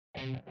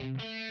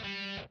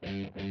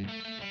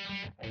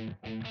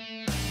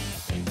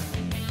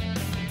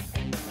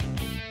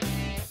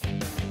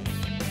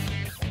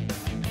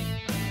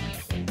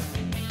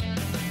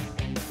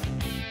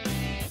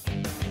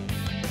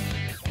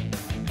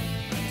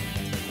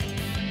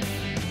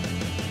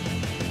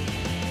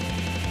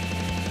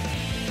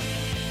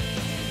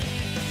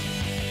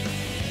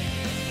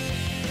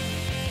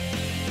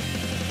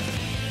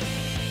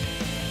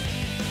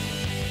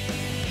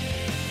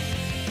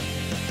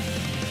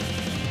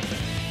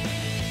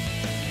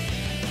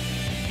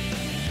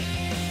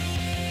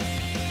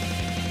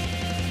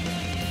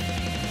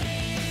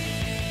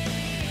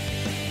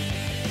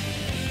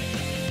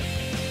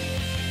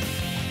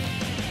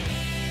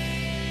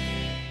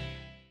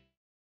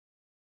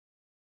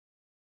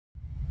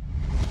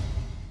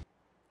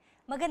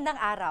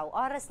Magandang araw,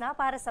 oras na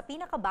para sa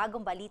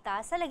pinakabagong balita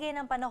sa lagay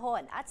ng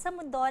panahon at sa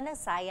mundo ng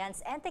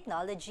science and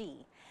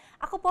technology.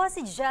 Ako po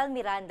si Jel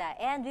Miranda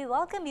and we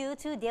welcome you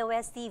to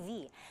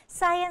DOSTv,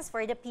 Science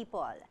for the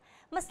People.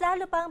 Mas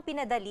lalo pang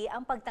pinadali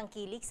ang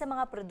pagtangkilik sa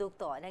mga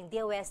produkto ng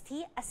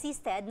DOST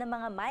assisted ng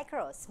mga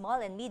micro,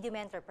 small and medium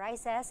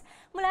enterprises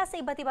mula sa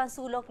iba't ibang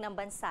sulok ng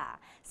bansa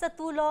sa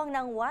tulong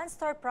ng One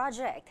Store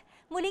Project.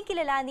 Muling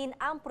kilalanin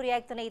ang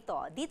proyekto na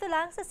ito dito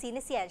lang sa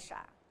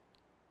SineSiyensya.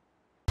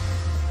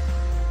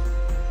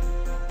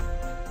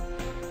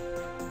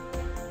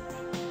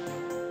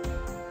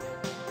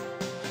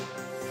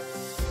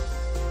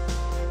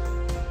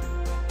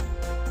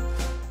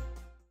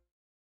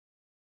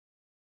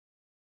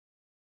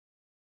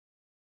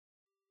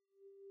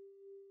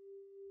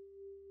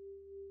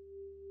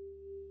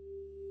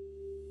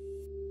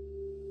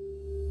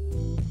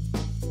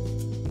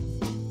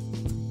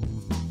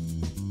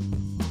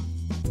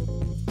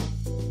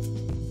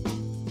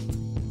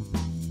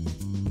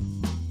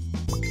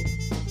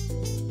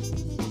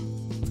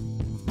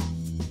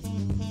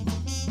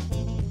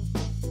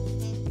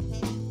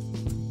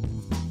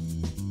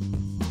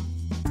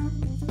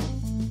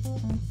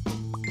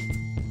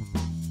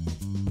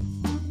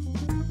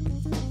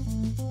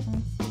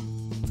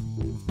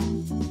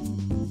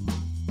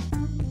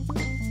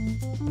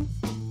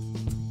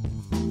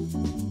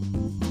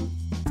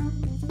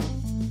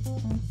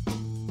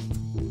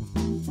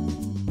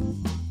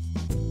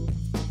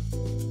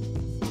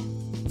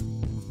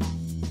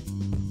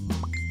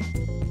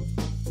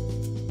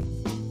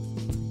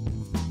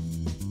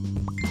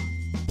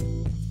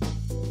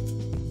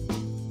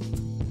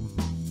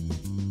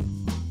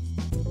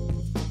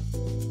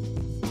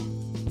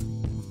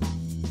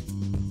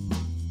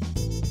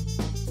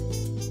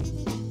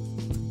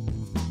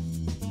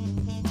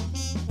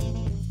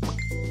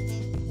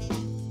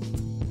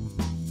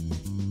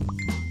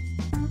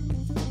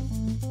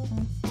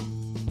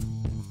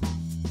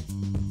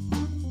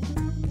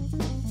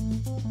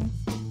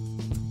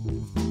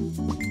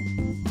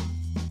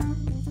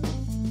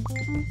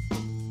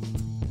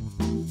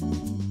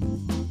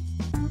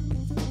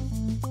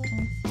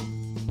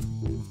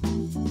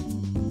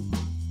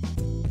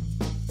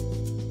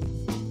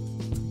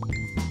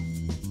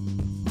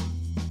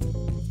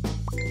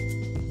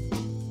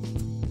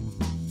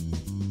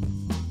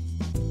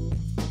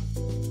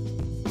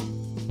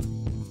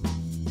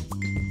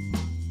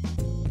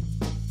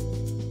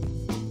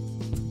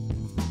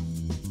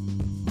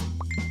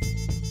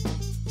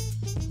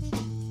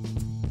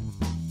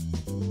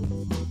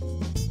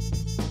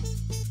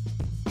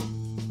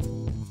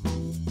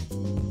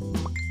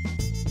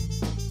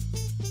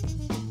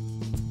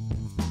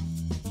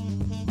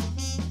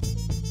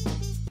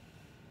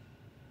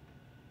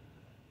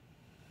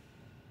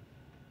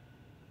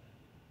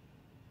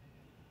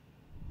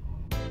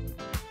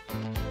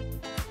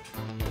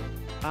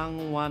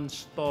 Ang One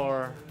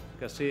Store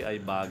kasi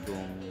ay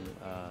bagong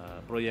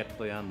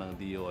proyekto yan ng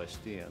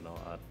DOST.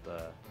 At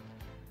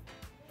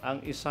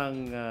ang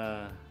isang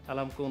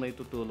alam kong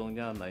naitutulong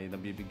niyan ay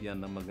nabibigyan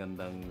ng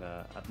magandang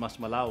at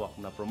mas malawak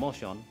na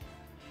promotion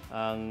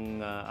ang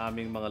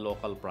aming mga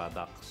local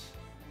products.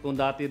 Kung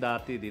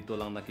dati-dati dito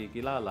lang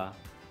nakikilala,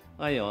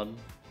 ngayon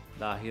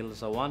dahil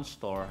sa One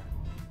Store,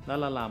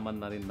 nalalaman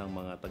na rin ng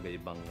mga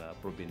taga-ibang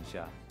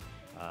probinsya.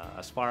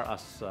 As far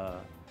as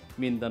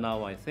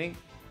Mindanao, I think,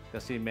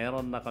 kasi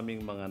meron na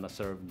kaming mga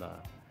na-serve na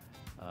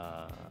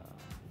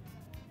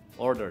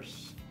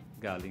orders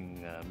galing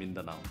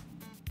Mindanao.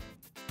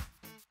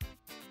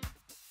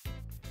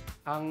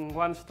 Ang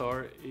One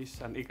Store is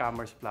an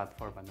e-commerce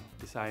platform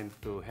designed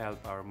to help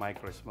our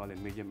micro, small,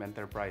 and medium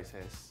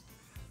enterprises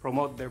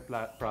promote their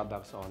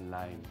products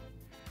online.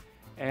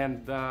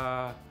 And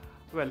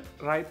well,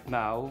 right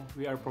now,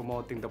 we are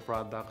promoting the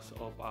products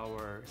of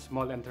our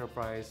small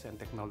enterprise and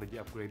technology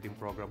upgrading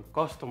program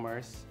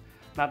customers,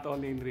 not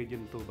only in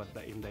Region 2 but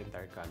in the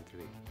entire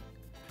country.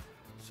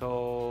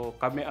 So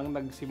kami ang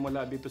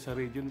nagsimula dito sa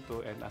Region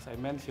 2 and as I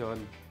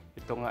mentioned,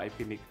 ito nga ay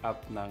pinick up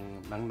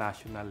ng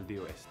national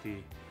DOST.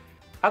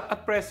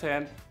 At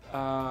present,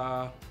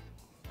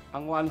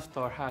 ang One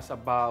Store has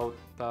about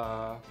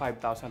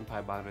 5,500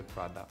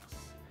 products.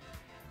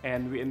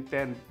 And we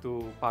intend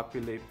to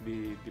populate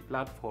the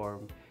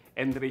platform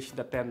and reach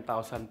the 10,000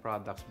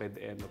 products by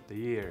the end of the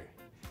year.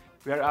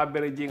 We are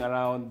averaging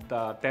around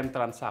 10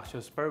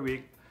 transactions per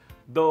week,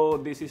 though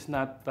this is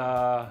not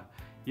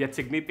yet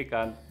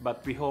significant,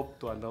 but we hope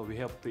to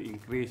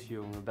increase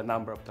the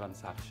number of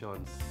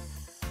transactions.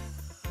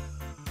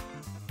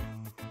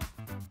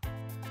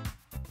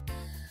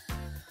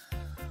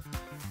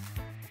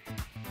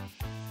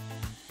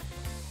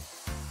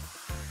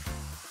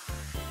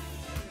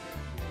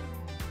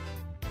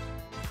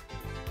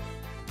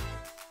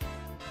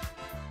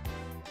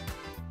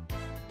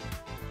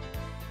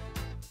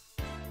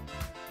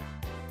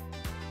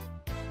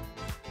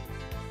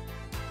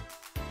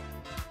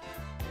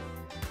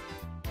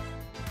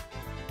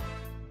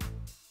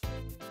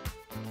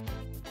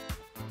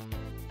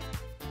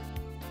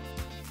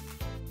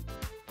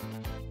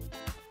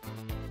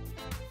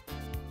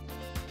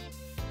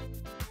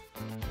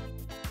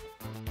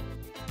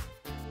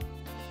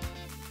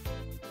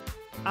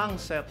 Ang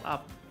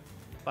setup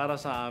para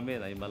sa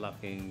amin ay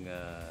malaking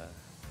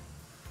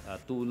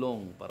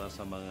tulong para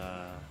sa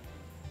mga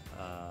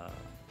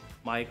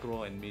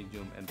micro and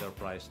medium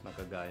enterprise na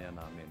kagaya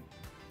namin.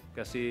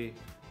 Kasi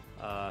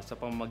sa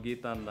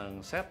pamamagitan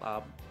ng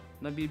setup,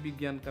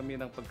 nabibigyan kami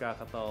ng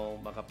pagkakataong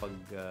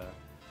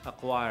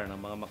makapag-acquire ng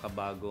mga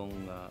makabagong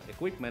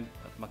equipment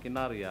at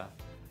makinarya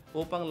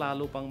upang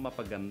lalo pang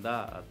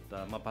mapaganda at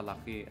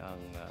mapalaki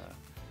ang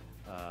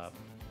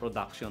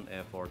production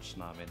efforts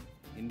namin.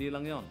 Hindi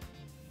lang yon,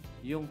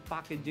 yung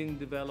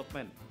packaging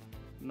development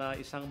na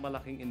isang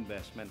malaking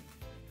investment.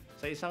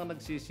 Sa isang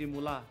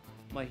nagsisimula,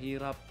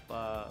 mahirap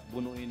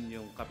bunuin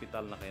yung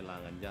kapital na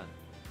kailangan dyan.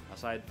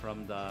 Aside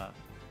from the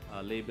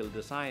label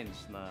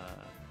designs na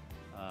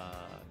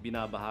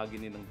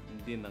binabahagi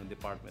din ng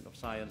Department of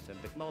Science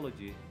and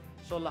Technology,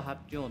 so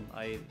lahat yun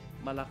ay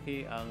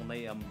malaki ang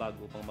naiambag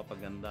upang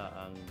mapaganda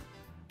ang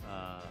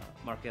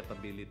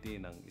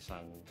marketability ng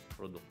isang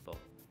produkto.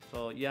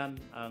 So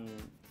yan ang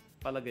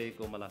palagay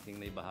ko malaking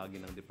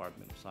naibahagi ng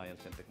Department of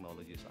Science and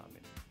Technology sa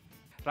amin.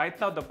 Right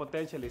now, the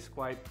potential is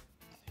quite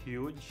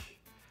huge.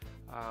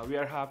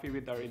 We are happy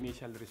with our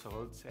initial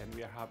results, and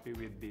we are happy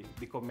with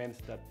the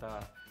comments that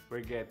we're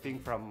getting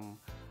from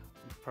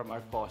our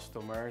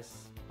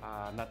customers,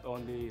 not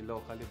only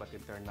locally but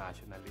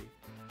internationally.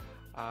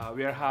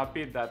 We are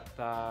happy that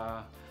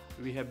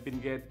we have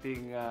been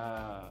getting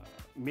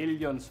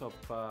millions of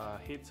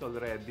hits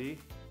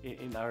already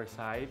in our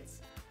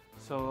sites.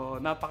 So,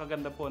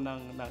 napakaganda po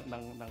ng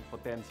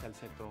potential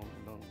sa itong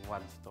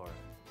One Store.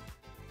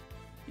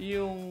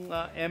 Yung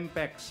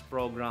MPEX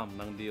program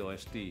ng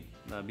DOST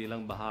na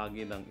bilang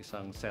bahagi ng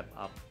isang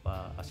setup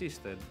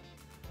assisted,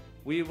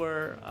 we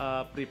were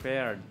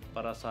prepared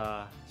para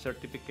sa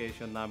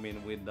certification namin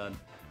with the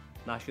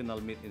National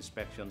Meat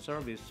Inspection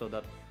Service so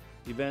that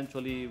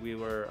eventually we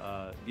were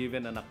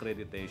given an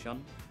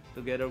accreditation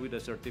together with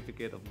a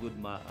certificate of good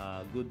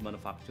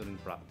manufacturing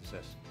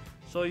practices.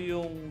 So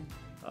yung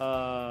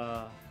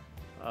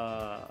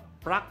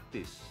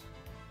practice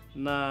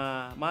na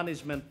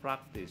management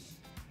practice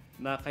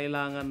na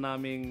kailangan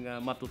naming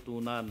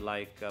matutunan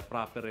like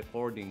proper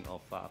recording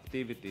of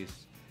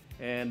activities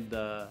and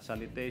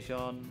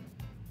sanitation,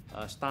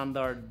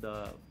 standard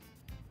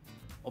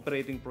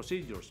operating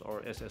procedures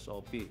or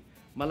SSOP.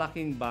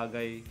 Malaking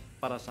bagay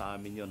para sa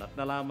amin yun. At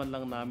nalaman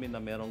lang namin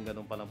na merong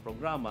ganun palang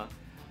programa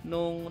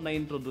nung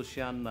na-introduce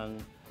yan ng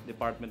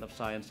Department of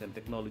Science and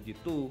Technology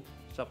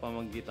 2 sa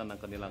pamamagitan ng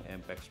kanilang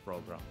MPEX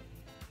program.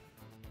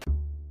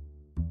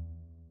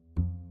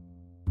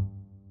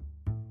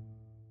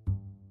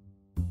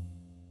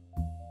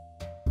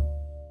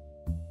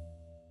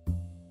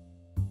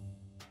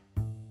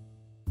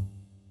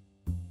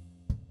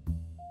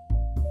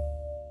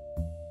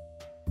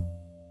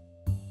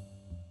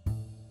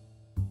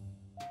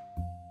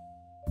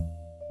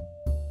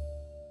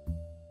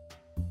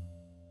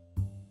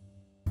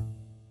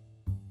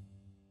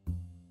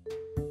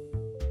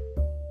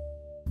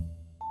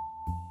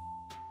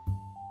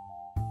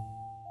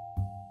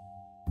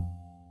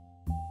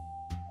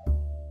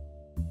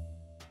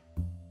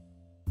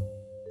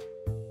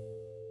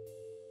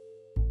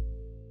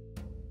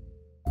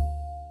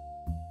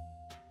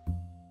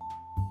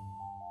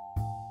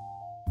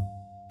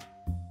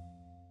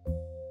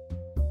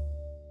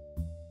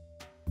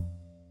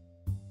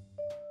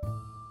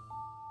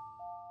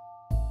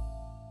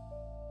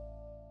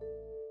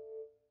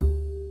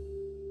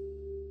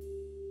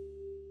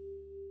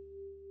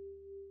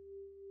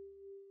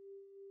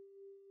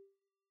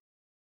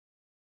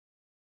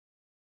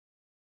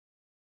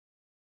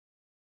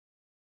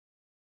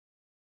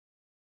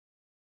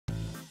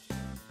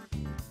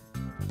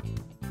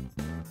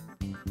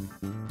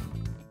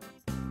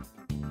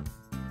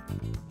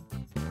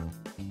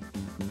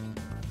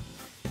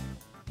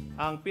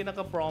 Ang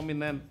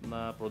pinaka-prominent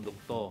na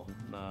produkto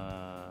na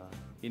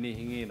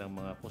hinihingi ng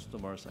mga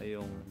customers ay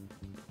yung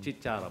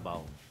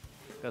chicharabaw.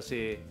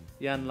 Kasi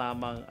yan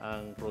lamang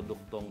ang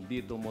produktong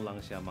dito mo lang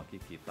siya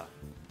makikita.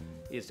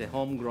 It's a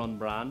homegrown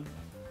brand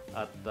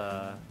at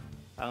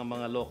ang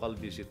mga local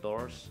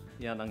visitors,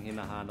 yan ang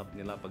hinahanap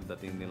nila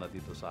pagdating nila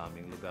dito sa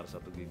aming lugar sa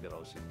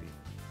Tuguegarao City.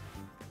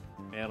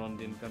 Meron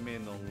din kami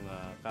nung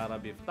Cara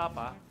Beef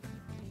Tapa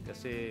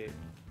kasi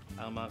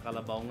ang mga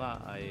kalabaw nga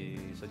ay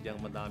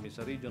sadyang madami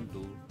sa Region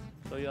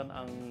 2. So yan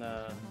ang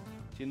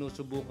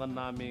sinusubukan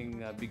naming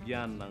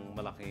bigyan ng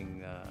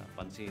malaking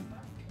pansin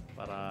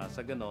para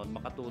sa ganon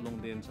makatulong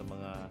din sa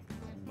mga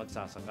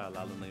magsasaka,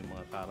 lalo na yung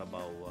mga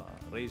Carabao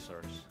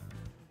racers.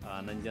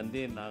 Nandyan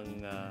din ang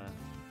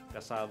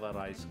cassava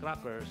rice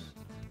crackers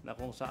na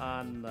kung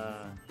saan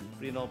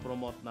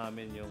pinopromote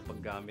namin yung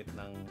paggamit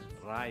ng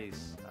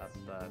rice at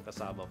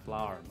cassava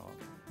flour, no?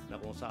 Na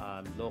kung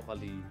saan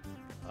locally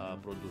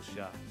produce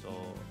siya. So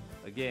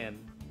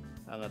again,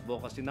 ang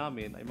advocacy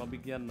namin ay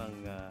mabigyan ng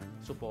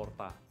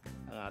suporta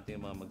ang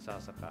ating mga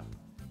magsasaka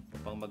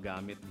upang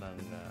magamit ng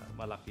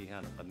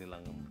malakihan ang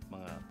kanilang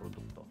mga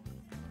produkto.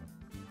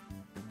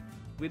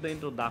 With the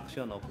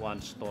introduction of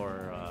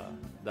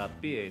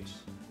OneStore.ph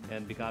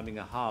and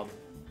becoming a hub,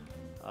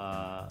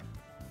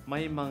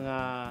 may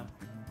mga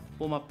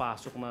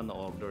pumapasok na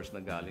orders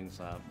na galing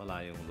sa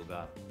malayong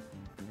lugar.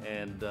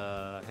 And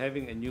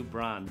having a new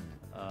brand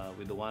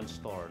with the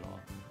OneStore, no,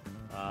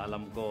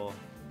 alam ko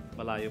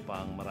malayo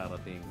pa ang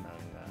mararating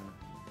ng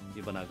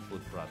Ibanag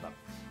Food Products.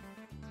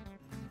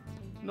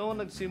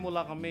 Noong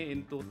nagsimula kami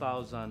in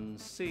 2006,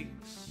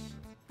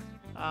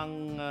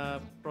 ang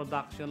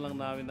production lang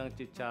namin ng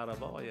chichara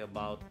ba ay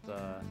about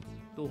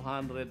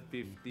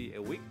 250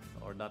 a week,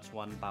 or that's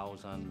 1,000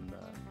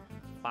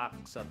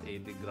 packs at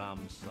 80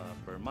 grams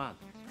per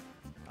month.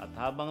 At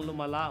habang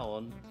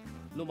lumalaon,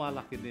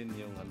 lumalaki din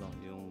yung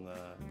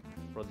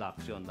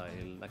production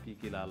dahil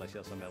nakikilala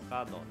siya sa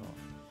merkado, no?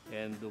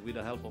 And with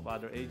the help of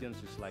other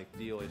agencies like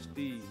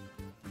DOST,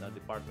 the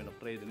Department of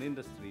Trade and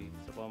Industry,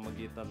 sa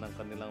pamamagitan ng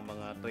kanilang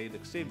mga trade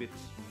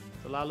exhibits,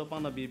 so lalo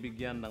pang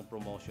nabibigyan ng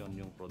promotion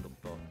yung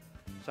produkto.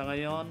 Sa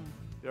ngayon,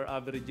 we're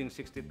averaging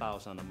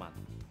 60,000 a month.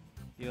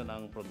 Yun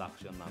ang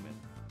production namin.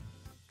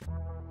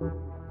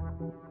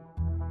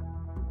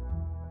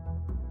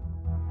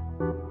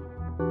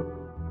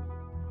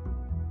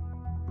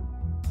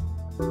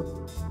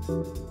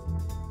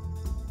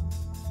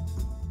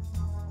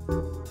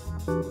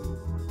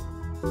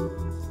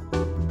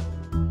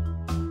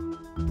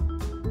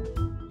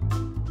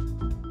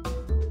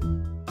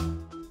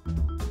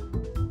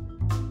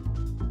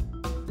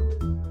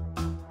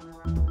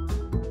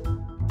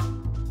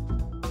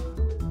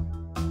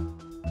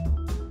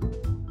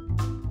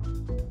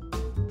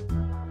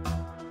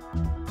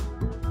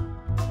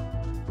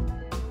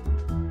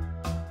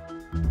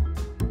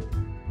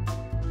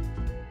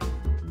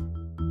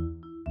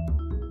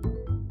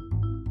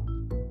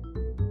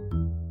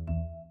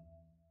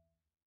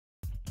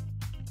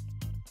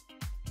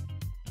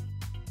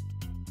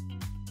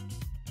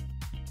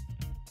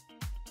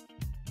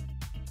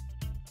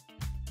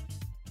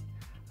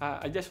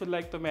 I just would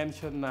like to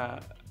mention na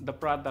the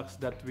products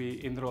that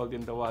we enrolled in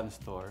the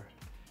OneStore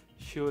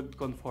should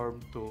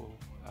conform to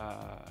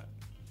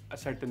a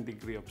certain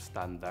degree of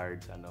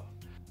standards.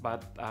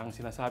 But ang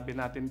sinasabi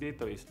natin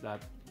dito is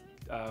that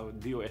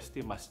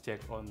DOST must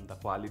check on the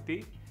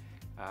quality,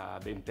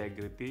 the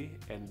integrity,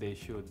 and they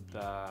should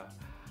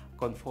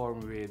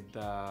conform with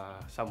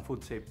some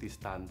food safety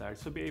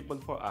standards to be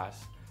able for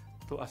us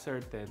to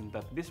ascertain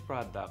that these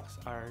products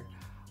are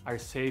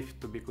safe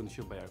to be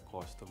consumed by our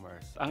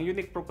customers. Ang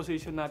unique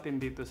proposition natin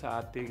dito sa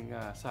ating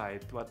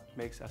site, what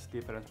makes us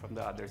different from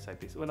the other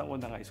site is,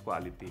 unang-una nga is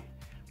quality.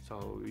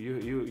 So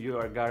you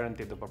are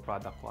guaranteed of a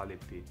product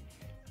quality.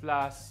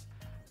 Plus,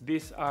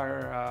 these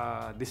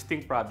are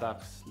distinct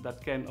products that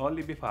can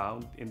only be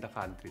found in the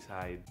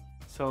countryside.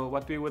 So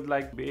what we would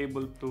like to be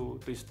able to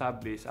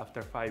establish after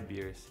 5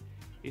 years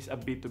is a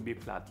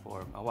B2B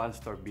platform, a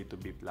OneStore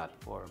B2B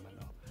platform.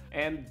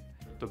 And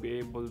to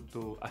be able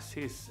to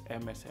assist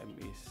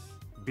MSMEs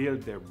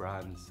build their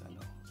brands.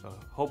 So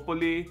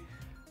hopefully,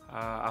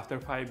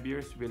 after 5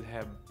 years, we'll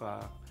have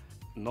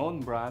known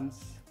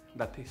brands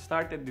that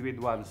started with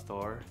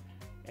OneStore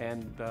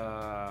and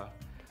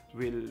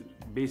will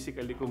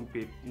basically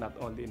compete not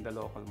only in the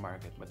local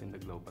market but in the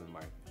global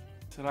market.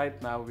 So right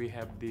now, we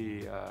have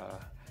the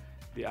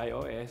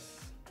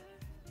iOS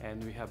and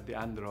we have the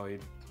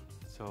Android.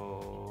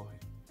 So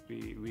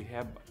we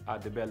have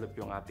developed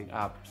yung ating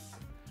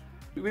apps.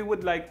 We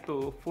would like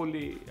to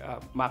fully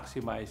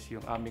maximize yung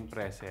aming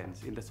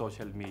presence in the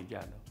social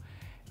media.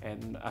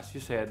 And as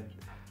you said,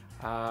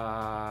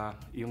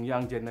 yung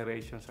young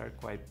generations are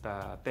quite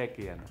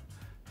techy.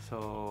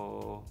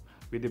 So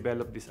we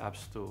develop these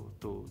apps to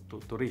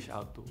reach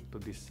out to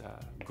this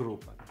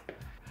group.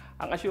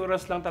 Ang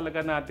assurance lang talaga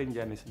natin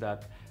dyan is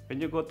that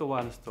when you go to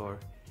OneStore,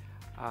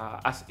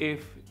 as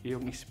if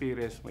yung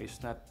experience mo is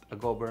not a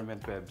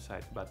government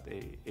website but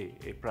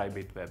a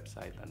private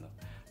website.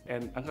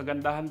 And ang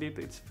kagandahan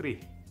dito, it's free.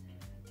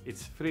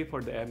 It's free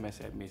for the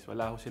MSMEs.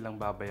 Wala ho silang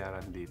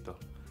babayaran dito.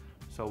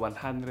 So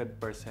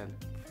 100%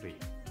 free.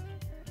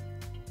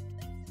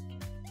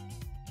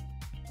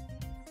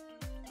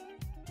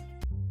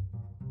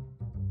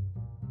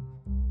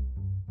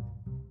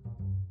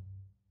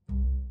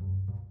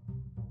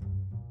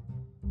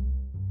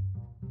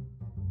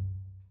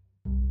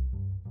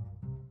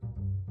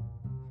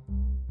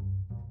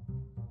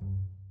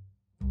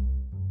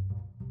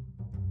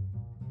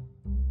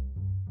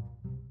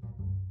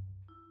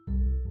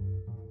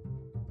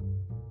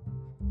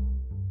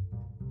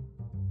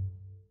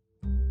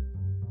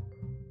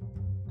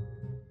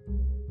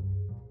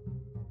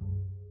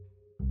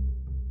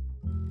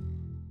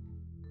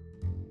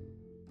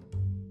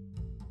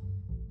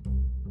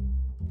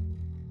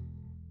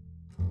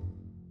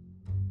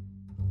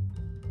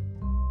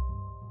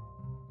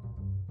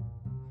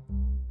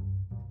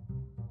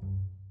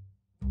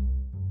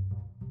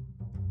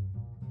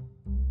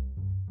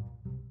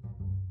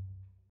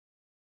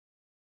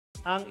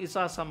 Ang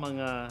isa sa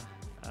mga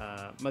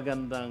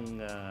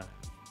magandang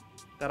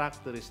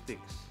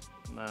characteristics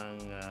ng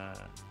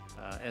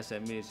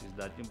SMEs is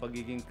that yung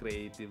pagiging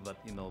creative at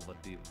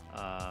innovative.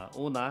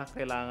 Una,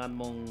 kailangan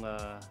mong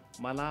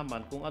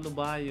malaman kung ano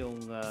ba yung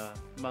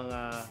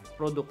mga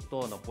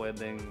produkto na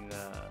pwedeng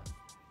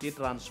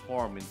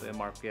i-transform into a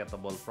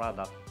marketable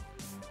product.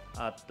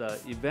 At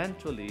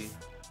eventually,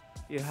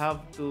 you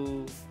have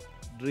to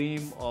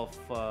dream of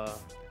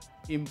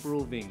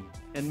improving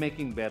and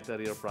making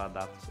better your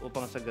products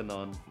upang sa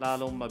ganon,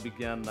 lalong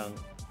mabigyan ng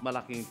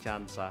malaking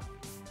tsansa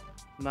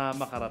na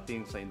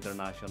makarating sa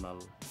international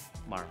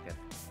market.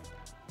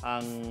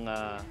 Ang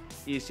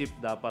isip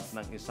dapat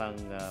ng isang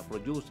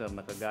producer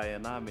na kagaya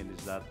namin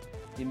is that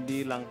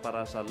hindi lang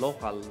para sa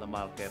local na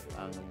market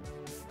ang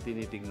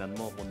tinitingnan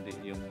mo, kundi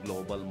yung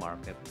global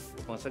market.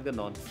 Upang sa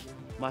ganon,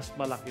 mas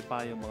malaki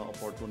pa yung mga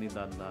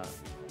oportunidad na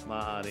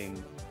maaaring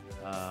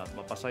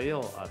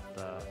mapasayo at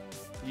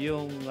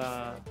yung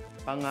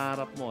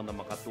pangarap mo na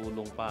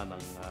makatulong pa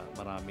ng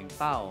maraming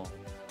tao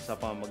sa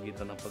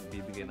pamamagitan ng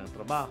pagbibigay ng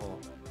trabaho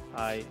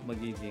ay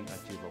magiging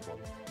achievable.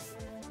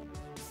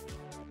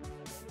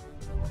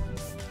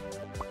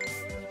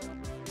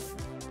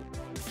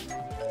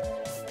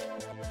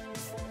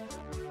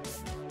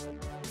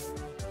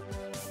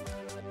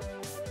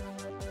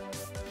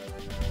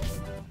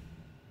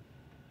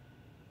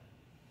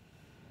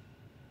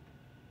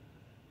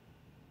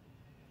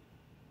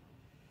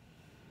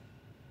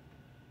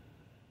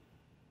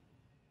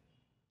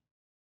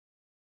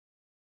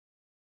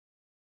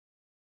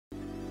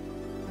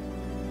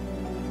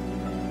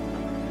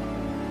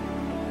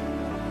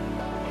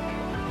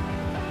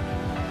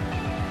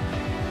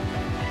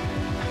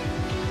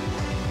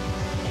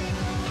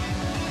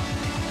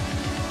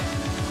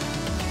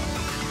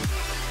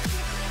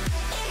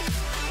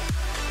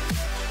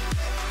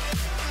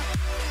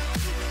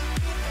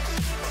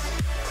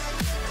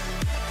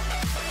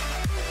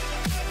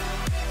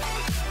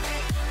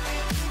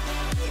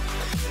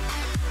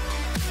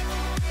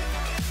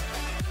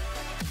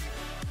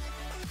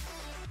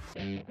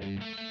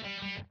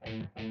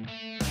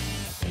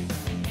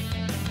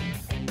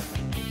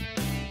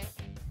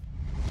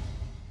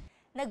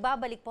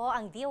 Nagbabalik po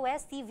ang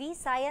DOSTv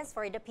Science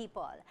for the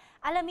People.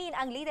 Alamin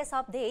ang latest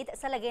update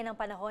sa lagay ng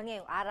panahon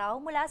ngayong araw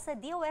mula sa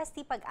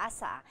DOST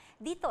Pag-asa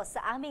dito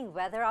sa aming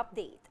weather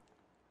update.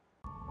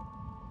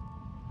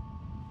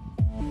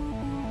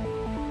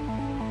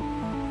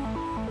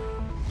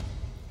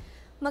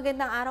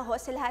 Magandang araw ho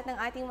sa lahat ng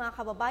ating mga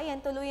kababayan.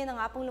 Tuluyan na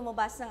nga pong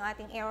lumabas ng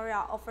ating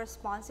area of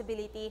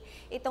responsibility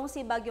itong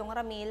si Bagyong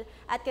Ramil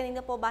at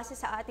kanina po base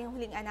sa ating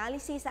huling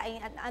analysis ay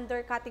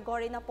under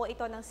category na po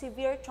ito ng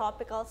severe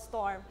tropical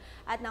storm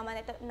at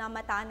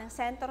namataan ng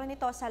sentro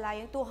nito sa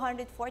layong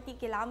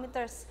 240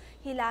 kilometers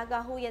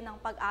hilaga ho yan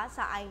ng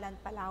Pag-asa Island,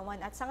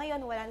 Palawan. At sa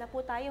ngayon wala na po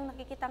tayong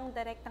nakikitang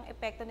direktang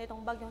epekto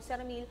nitong Bagyong si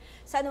Ramil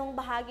sa anumang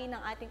bahagi ng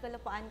ating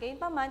kalupaan.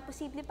 Gayunpaman,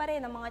 posible pa rin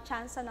ang mga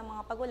tsansa ng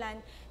mga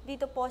pagulan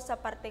dito po sa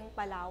parteng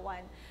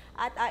Palawan.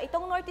 At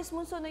itong northeast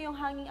monsoon na yung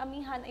hanging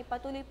amihan ay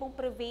patuloy pong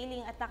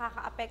prevailing at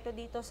nakakaapekto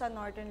dito sa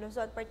northern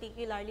Luzon,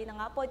 particularly na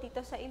nga po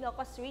dito sa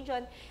Ilocos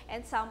region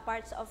and some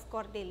parts of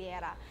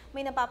Cordillera.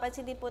 May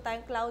napapansin din po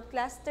tayong cloud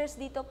clusters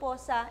dito po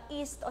sa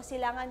east o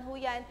silangan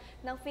huyan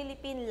ng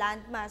Philippine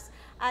landmass.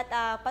 At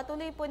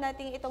patuloy po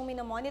natin itong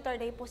minomonitor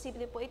dahil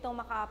posible po itong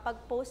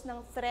makapag-pose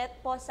ng threat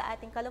po sa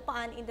ating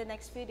kalupaan in the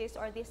next few days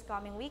or this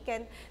coming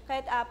weekend.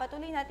 Kaya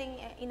patuloy nating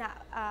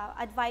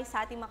advise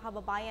sa ating mga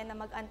kababayan na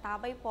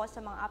mag-antabay po sa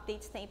mga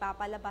updates na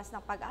ipapalabas ng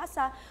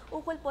Pag-asa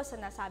ukol po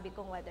sa nasabi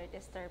kong weather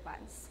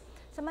disturbance.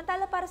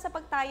 Samantala para sa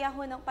pagtaya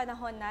ho ng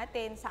panahon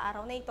natin sa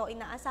araw na ito,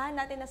 inaasahan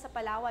natin na sa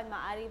Palawan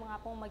maaari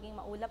mga pong maging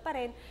maulap pa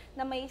rin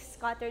na may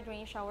scattered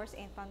rain showers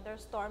and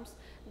thunderstorms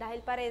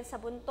dahil pa rin sa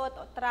buntot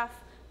o trough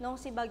nung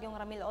si Bagyong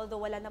Ramil,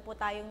 although wala na po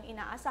tayong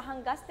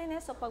inaasahang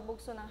gustiness o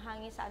pagbugso ng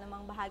hangin sa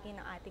anumang bahagi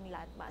ng ating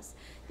landmass.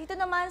 Dito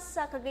naman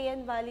sa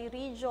Cagayan Valley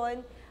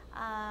Region,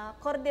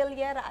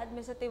 Cordillera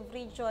Administrative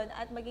Region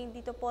at maging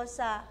dito po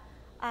sa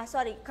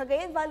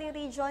Cagayan Valley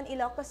Region,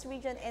 Ilocos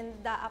Region, and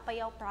the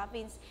Apayao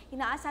Province.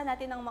 Inaasahan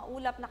natin ang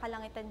maulap na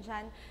kalangitan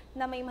dyan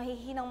na may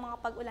mahihinang mga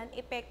pag-ulan,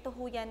 epekto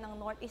ho yan ng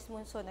northeast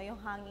monsoon o yung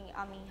hanging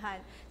amihan.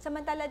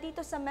 Samantala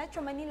dito sa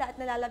Metro Manila at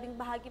nalalabing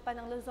bahagi pa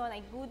ng Luzon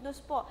ay good news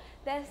po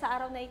dahil sa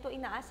araw na ito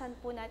inaasahan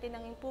po natin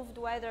ng improved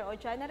weather o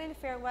generally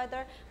fair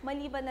weather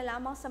maliban na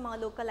lamang sa mga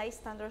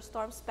localized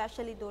thunderstorms,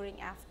 especially during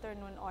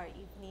afternoon or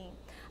evening.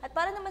 At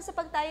para naman sa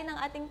pagtayo ng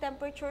ating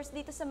temperatures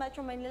dito sa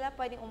Metro Manila,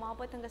 pwedeng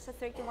umabot hanggang sa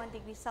 31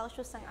 degrees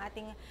Celsius ang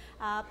ating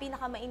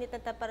pinakamainit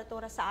na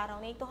temperatura sa araw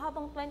na ito,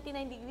 habang 29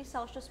 degrees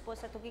Celsius po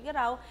sa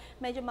Tugigaraw.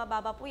 Medyo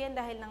mababa po yan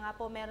dahil na nga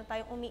po meron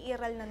tayong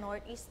umiiral na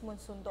northeast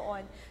monsoon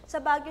doon. Sa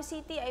Baguio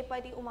City ay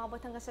pwedeng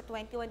umabot hanggang sa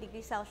 21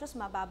 degrees Celsius,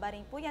 mababa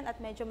rin po yan at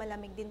medyo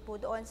malamig din po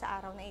doon sa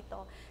araw na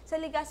ito. Sa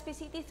Legazpi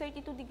City,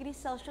 32 degrees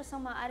Celsius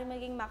ang maaari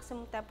maging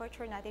maximum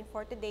temperature natin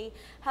for today,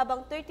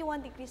 habang 31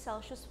 degrees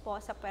Celsius po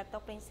sa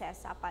Puerto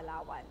Princesa,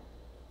 Palawan.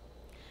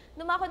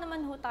 Dumako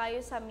naman ho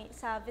tayo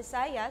sa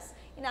Visayas.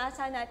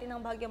 Inaasahan natin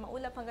ang bagyong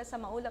maulap hanggang sa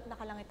maulap na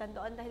kalangitan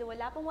doon dahil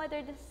wala pong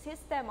weather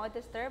system o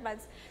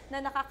disturbance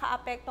na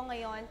nakakaapekto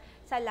ngayon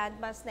sa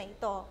landmass na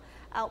ito.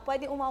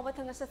 Pwede umabot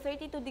hanggang sa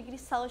 32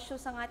 degrees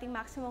Celsius ang ating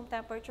maximum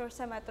temperature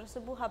sa Metro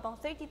Cebu habang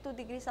 32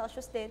 degrees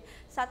Celsius din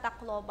sa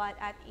Tacloban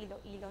at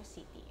Iloilo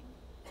City.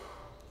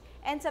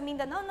 And sa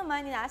Mindanao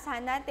naman,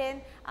 inaasahan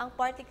natin ang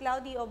partly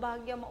cloudy o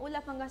bahagyang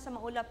maulap hanggang sa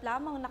maulap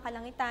lamang na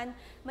kalangitan,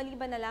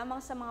 maliban na lamang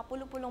sa mga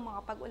pulupulong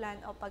mga pag-ulan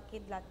o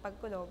pagkidlat,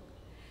 pagkulog.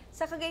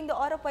 Sa Cagayan de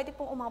Oro, pwede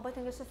pong umabot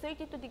hanggang sa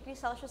 32 degrees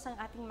Celsius ang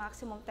ating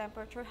maximum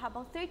temperature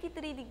habang 33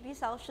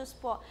 degrees Celsius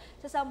po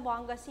sa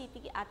Zamboanga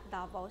City at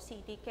Davao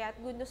City. Kaya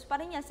good news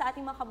pa rin yan sa ating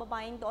mga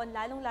kababayan doon,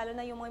 lalong-lalo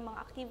na yung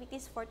mga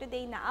activities for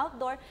today na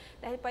outdoor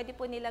dahil pwede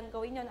po nilang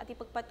gawin yon at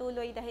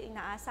ipagpatuloy dahil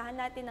inaasahan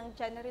natin ng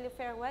generally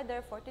fair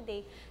weather for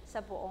today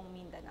sa buong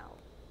Mindanao.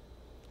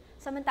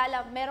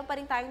 Samantala, meron pa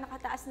rin tayong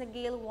nakataas na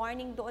gale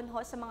warning doon ho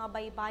sa mga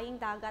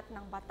baybaying dagat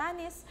ng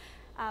Batanes,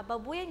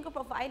 Babuyan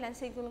Group of Islands,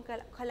 Sigulong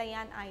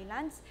Calayan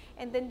Islands,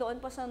 and then doon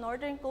po sa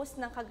northern coast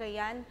ng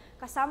Cagayan,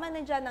 kasama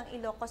na dyan ng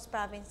Ilocos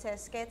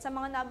provinces. Kaya sa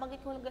mga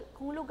nabanggit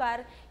kong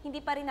lugar,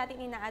 hindi pa rin natin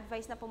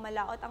ina-advise na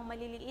pumalaot ang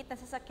maliliit na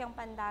sasakyang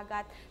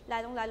pandagat,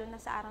 lalong-lalo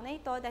na sa araw na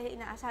ito dahil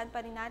inaasahan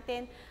pa rin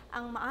natin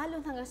ang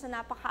maalon hanggang sa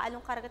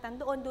napakaalong karagatan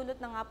doon, dulot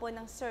na nga po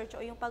ng surge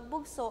o yung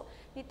pagbugso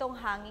nitong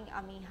hanging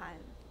amihan.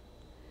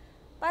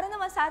 Para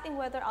naman sa ating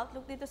weather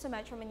outlook dito sa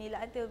Metro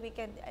Manila until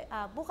weekend,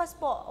 bukas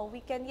po o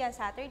weekend yan,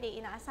 Saturday,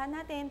 inaasahan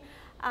natin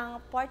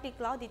ang partly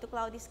cloudy to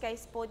cloudy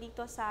skies po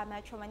dito sa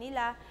Metro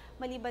Manila,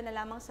 maliban na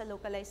lamang sa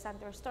localized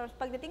thunderstorms.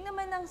 Pagdating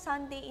naman ng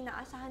Sunday,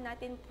 inaasahan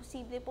natin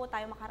posible po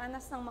tayo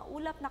makaranas ng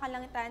maulap na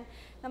kalangitan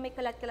na may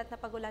kalat-kalat na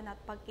pagulan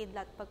at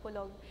pagkidlat,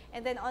 pagkulog.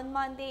 And then on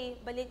Monday,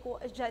 balik po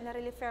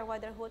generally fair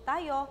weather ho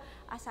tayo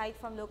aside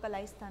from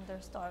localized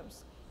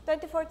thunderstorms.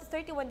 24 to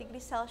 31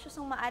 degrees Celsius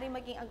ang maaaring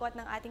maging agwat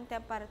ng ating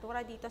temperatura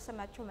dito sa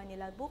Metro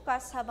Manila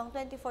bukas, habang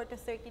 24 to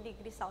 30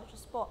 degrees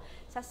Celsius po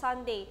sa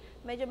Sunday.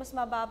 Medyo mas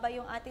mababa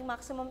yung ating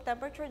maximum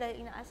temperature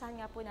dahil inaasahan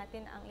nga po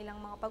natin ang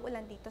ilang mga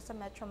pag-ulan dito sa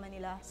Metro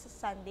Manila sa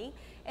Sunday.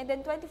 And then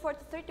 24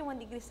 to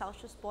 31 degrees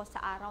Celsius po sa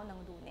araw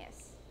ng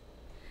Lunes.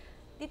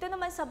 Dito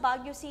naman sa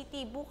Baguio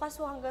City, bukas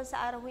po hanggang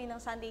sa araw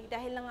ng Sunday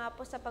dahil na nga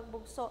po sa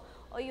pagbugso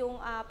o yung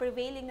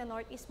prevailing na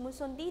northeast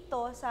monsoon dito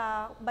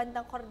sa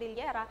bandang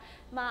Cordillera,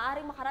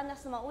 maaaring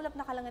makaranas na maulap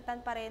na kalangitan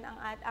pa rin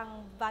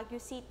ang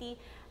Baguio City,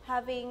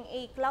 having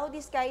a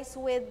cloudy skies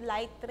with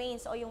light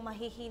rains o yung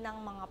mahihinang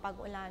mga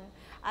pag-ulan.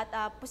 At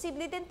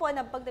posible din po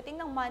na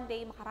pagdating ng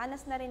Monday,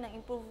 makaranas na rin ng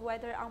improved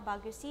weather ang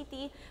Baguio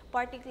City,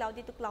 partly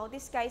cloudy to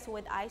cloudy skies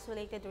with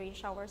isolated rain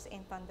showers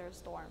and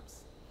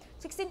thunderstorms.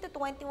 16 to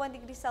 21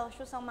 degrees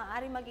Celsius ang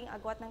maaaring maging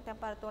agwat ng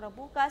temperatura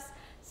bukas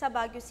sa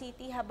Baguio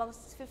City, habang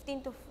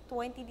 15 to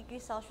 20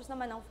 degrees Celsius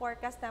naman ang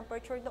forecast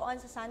temperature doon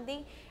sa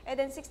Sunday,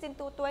 and then 16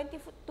 to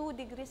 22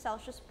 degrees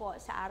Celsius po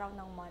sa araw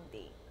ng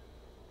Monday.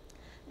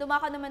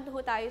 Dumako naman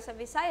po tayo sa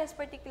Visayas,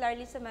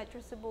 particularly sa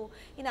Metro Cebu.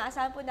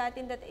 Inaasahan po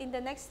natin that in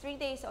the next 3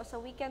 days o sa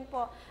weekend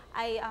po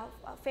ay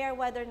fair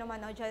weather naman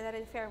o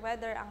general fair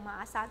weather ang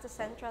maaasahan sa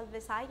Central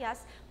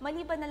Visayas,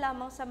 maliban na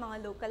lamang sa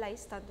mga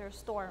localized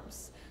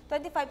thunderstorms.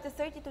 25 to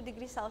 32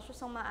 degrees Celsius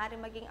ang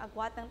maaaring maging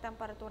agwat ng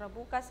temperatura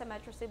bukas sa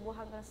Metro Cebu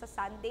hanggang sa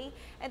Sunday,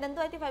 and then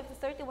 25 to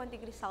 31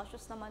 degrees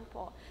Celsius naman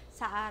po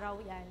sa araw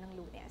yan ng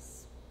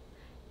Lunes.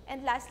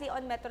 And lastly,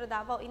 on Metro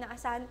Davao,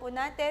 inaasahan po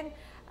natin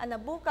na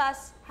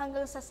bukas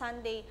hanggang sa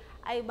Sunday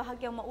ay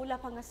bahagyang maulap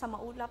hanggang sa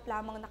maulap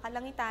lamang na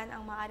kalangitan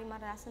ang maaaring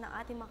maranasan ng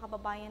ating mga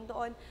kababayan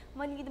doon,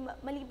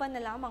 maliban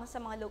na lamang sa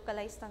mga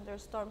localized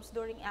thunderstorms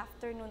during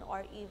afternoon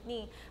or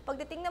evening.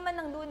 Pagdating naman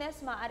ng Lunes,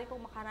 maaari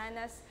pong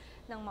makaranas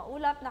ng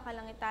maulap na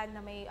kalangitan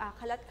na may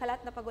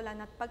kalat-kalat na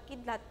pagulan at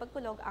pagkidlat,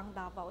 pagkulog ang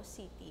Davao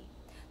City.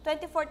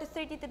 24 to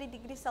 33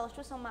 degrees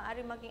Celsius ang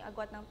maaaring maging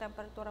agwat ng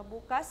temperatura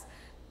bukas,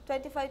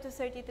 25 to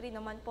 33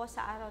 naman po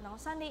sa araw ng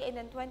Sunday, and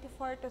then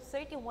 24 to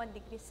 31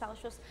 degrees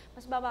Celsius.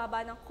 Mas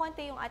bababa ng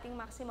konti yung ating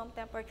maximum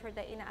temperature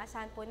dahil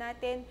inaasahan po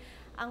natin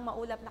ang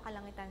maulap na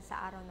kalangitan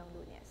sa araw ng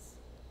Lunes.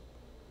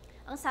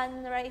 Ang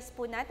sunrise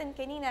po natin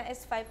kanina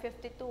is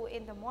 5:52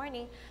 in the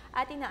morning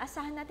at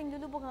inaasahan natin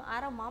lulubog ang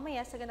araw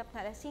mamaya sa ganap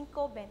na alas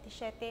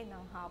 5:27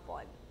 ng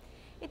hapon.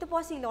 Ito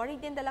po si Lori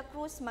Din de la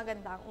Cruz.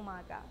 Magandang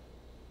umaga.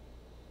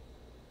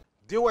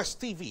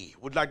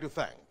 DOSTv would like to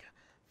thank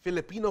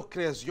Filipino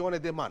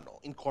Creazione de Mano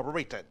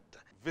Incorporated.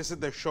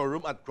 Visit their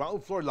showroom at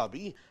ground floor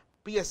lobby,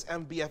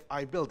 PSM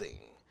BFI Building,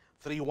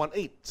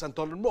 318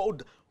 Santolan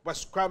Road,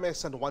 West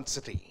Crames, San Juan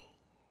City.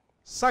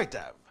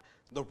 SineSiyensya,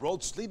 the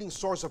world's leading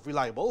source of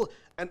reliable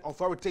and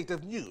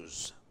authoritative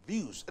news,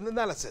 views, and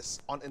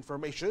analysis on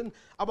information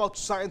about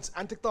science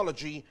and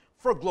technology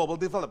for global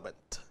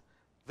development.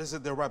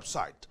 Visit their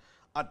website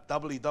at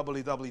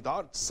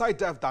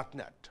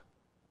www.sidev.net.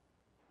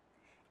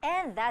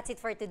 And that's it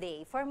for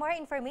today. For more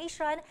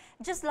information,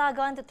 just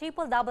log on to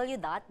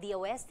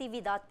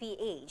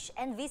www.dostv.ph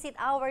and visit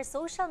our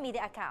social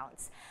media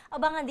accounts.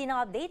 Abangan din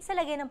ang update sa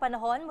lagay ng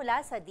panahon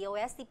mula sa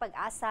DOST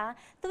Pag-asa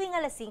tuwing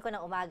alas 5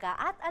 ng umaga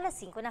at alas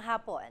 5 ng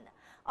hapon.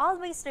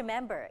 Always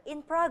remember, in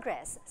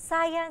progress,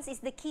 science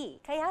is the key.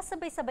 Kaya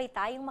sabay-sabay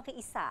tayong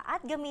makiisa at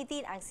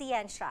gamitin ang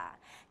siyensya.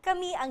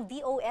 Kami ang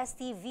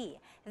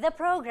DOSTv, the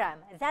program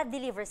that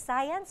delivers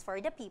science for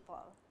the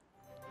people.